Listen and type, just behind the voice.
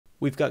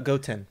We've got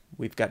Goten.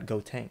 We've got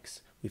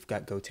Gotenks. We've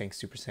got Gotenks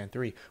Super Saiyan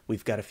 3.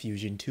 We've got a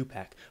Fusion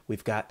 2-pack.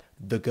 We've got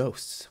the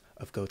Ghosts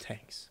of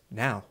Gotenks.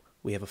 Now,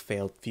 we have a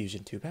failed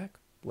Fusion 2-pack.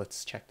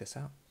 Let's check this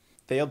out.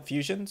 Failed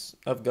fusions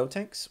of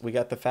Gotenks. We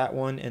got the fat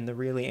one and the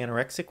really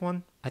anorexic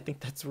one. I think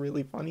that's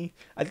really funny.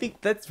 I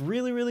think that's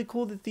really, really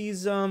cool that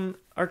these are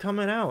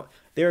coming out.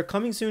 They're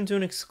coming soon to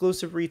an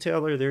exclusive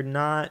retailer.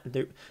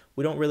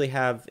 We don't really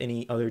have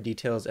any other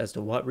details as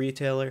to what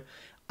retailer.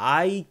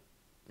 I'm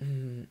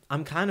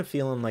kind of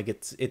feeling like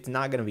it's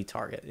not gonna be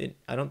Target.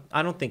 I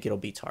don't think it'll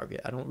be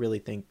Target. I don't really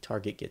think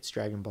Target gets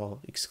Dragon Ball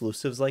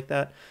exclusives like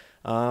that.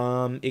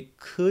 It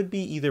could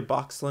be either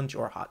Box Lunch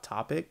or Hot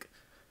Topic,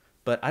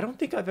 but I don't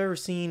think I've ever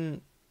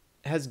seen.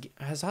 Has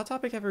Hot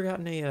Topic ever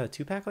gotten a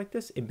 2-pack like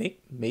this?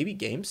 Maybe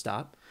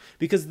GameStop,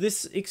 because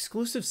this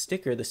exclusive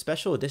sticker, the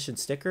special edition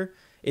sticker,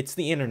 it's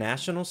the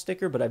international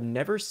sticker, but I've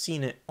never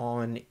seen it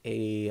on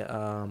a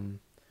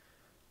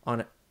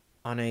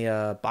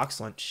Box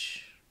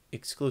Lunch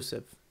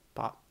exclusive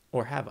pop,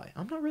 or have I?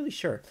 I'm not really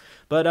sure,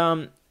 but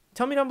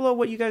tell me down below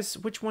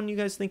which one you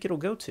guys think it'll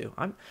go to.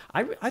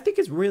 I think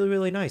it's really,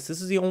 really nice.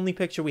 This is the only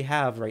picture we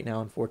have right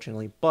now,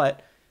 unfortunately,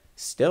 but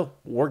still,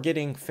 we're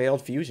getting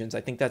failed fusions.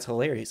 I think that's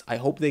hilarious. I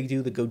hope they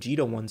do the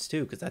Gogeta ones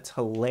too, because that's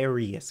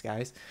hilarious,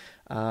 guys.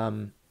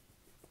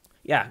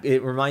 Yeah,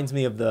 it reminds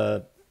me of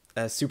the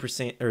Super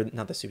Saiyan, or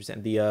not the Super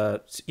Saiyan,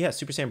 the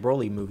Super Saiyan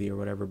Broly movie or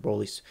whatever,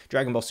 Broly's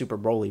Dragon Ball Super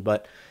Broly.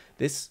 But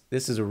this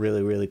is a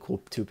really, really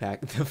cool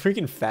 2-pack. The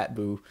freaking fat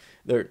boo,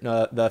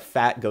 the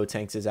fat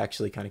Gotenks is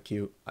actually kind of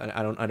cute.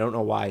 I don't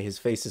know why his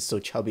face is so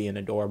chubby and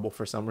adorable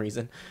for some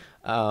reason.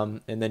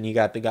 And then you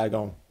got the guy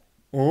going,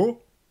 oh.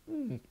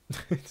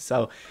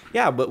 So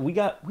yeah, but we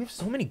have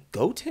so many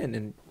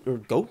Goten or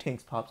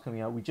Gotenks pops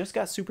coming out. We just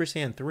got Super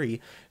Saiyan 3.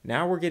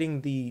 Now we're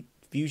getting the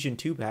Fusion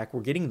 2-pack.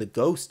 We're getting the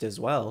Ghost as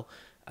well,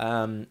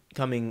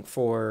 coming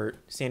for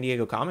San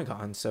Diego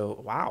Comic-Con.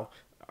 So wow,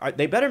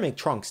 they better make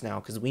Trunks now,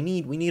 because we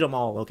need them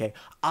all. Okay,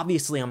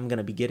 obviously I'm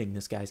gonna be getting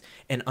this, guys,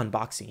 and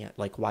unboxing it.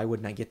 Like, why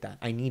wouldn't I get that?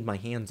 I need my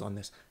hands on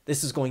this.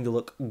 This is going to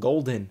look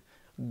golden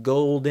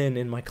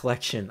in my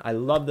collection. I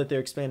love that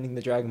they're expanding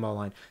the Dragon Ball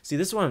line. See,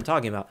 this is what I'm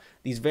talking about.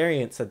 These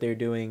variants that they're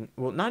doing,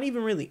 well, not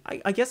even really,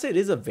 I guess it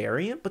is a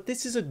variant, but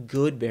this is a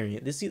good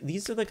variant.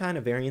 These are the kind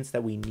of variants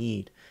that we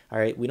need. All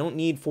right, we don't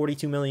need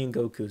 42 million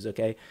Gokus,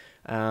 okay?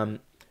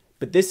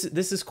 But this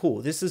is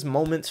cool. This is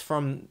moments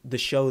from the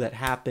show that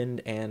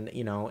happened, and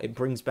you know, it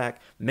brings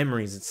back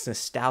memories. It's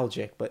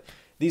nostalgic, but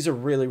these are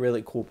really,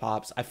 really cool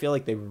pops. I feel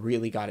like they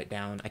really got it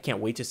down. I can't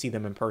wait to see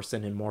them in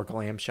person and more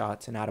glam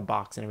shots and out of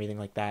box and everything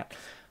like that.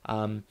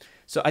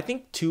 So I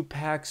think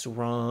 2-packs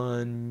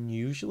run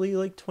usually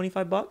like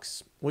 25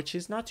 bucks, which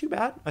is not too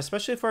bad,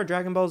 especially for a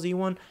Dragon Ball Z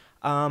one.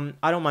 I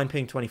don't mind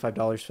paying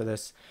 $25 for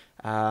this.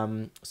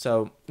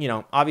 So, you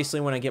know, obviously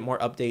when I get more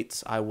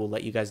updates, I will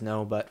let you guys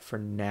know. But for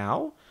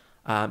now,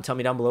 tell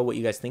me down below what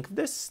you guys think of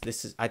this.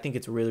 I think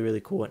it's really,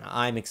 really cool, and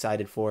I'm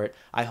excited for it.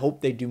 I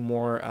hope they do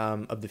more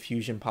of the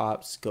fusion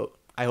pops.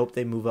 I hope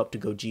they move up to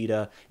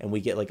Gogeta, and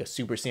we get like a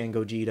Super Saiyan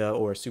Gogeta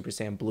or a Super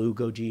Saiyan Blue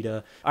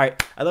Gogeta. All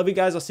right, I love you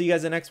guys. I'll see you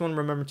guys in the next one.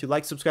 Remember to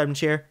like, subscribe, and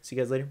share. See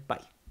you guys later. Bye.